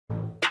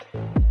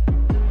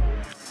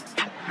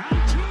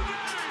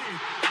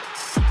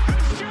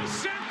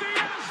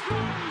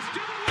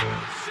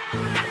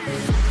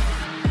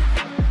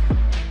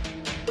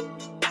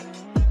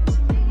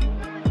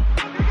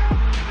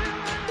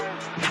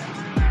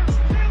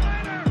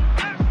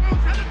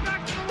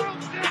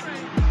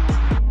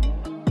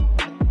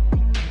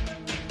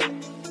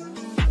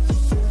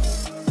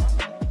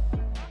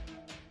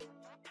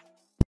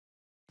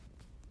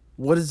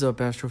What is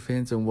up, Astro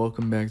fans, and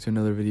welcome back to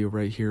another video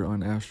right here on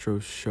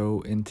Astros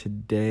Show. And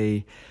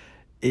today,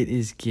 it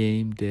is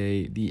game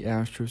day. The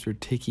Astros are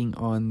taking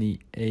on the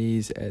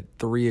A's at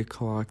 3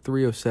 o'clock,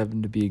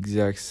 3:07 to be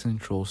exact,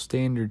 Central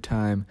Standard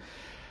Time.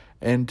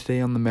 And today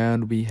on the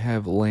mound, we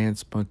have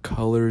Lance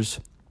McCullers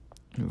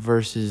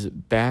versus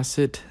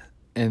Bassett.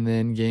 And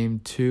then game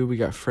 2, we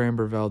got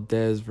Framber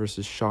Valdez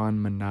versus Sean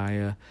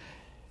Manaea.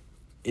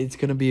 It's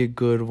going to be a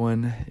good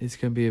one. It's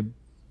going to be a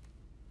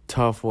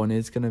tough one.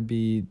 It's going to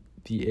be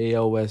the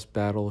AL West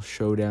battle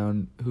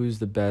showdown. Who's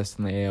the best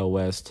in the AL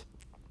West?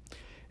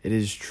 It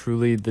is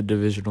truly the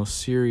divisional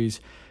series.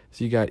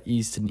 So you got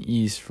East and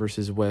East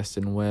versus West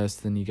and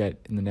West. Then you got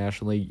in the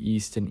National League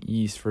East and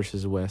East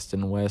versus West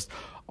and West.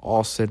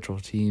 All Central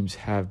teams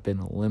have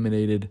been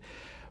eliminated.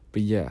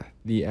 But yeah,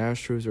 the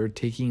Astros are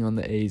taking on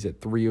the A's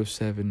at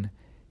 3:07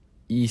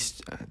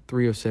 East,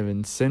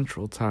 3:07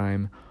 Central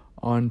Time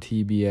on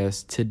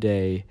TBS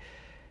today.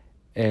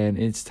 And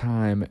it's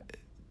time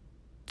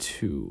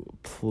to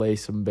play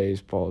some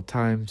baseball,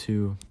 time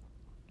to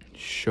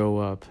show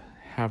up,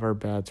 have our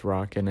bats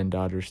rocking in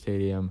Dodger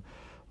Stadium.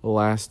 The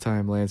last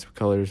time Lance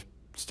McCullers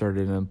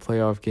started in a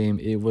playoff game,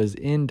 it was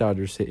in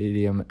Dodger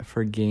Stadium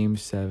for Game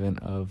 7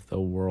 of the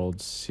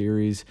World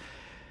Series.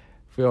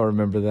 If we all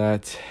remember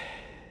that,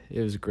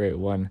 it was a great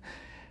one.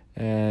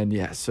 And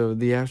yeah, so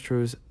the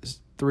Astros,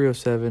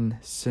 3:07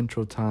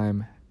 Central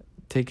Time,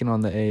 taking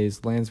on the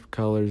A's, Lance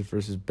McCullers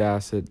versus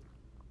Bassett.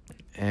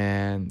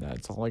 And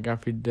that's all I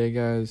got for you today,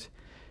 guys.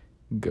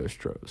 Go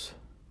Stros.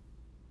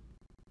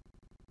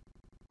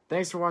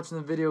 Thanks for watching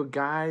the video,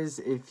 guys.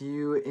 If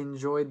you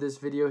enjoyed this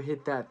video,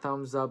 hit that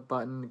thumbs up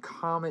button.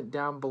 Comment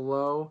down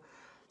below.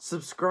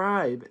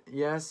 Subscribe.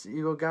 Yes,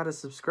 you gotta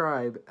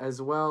subscribe.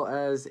 As well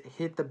as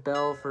hit the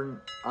bell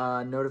for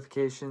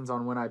notifications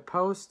on when I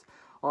post.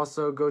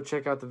 Also, go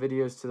check out the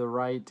videos to the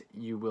right.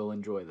 You will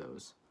enjoy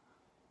those.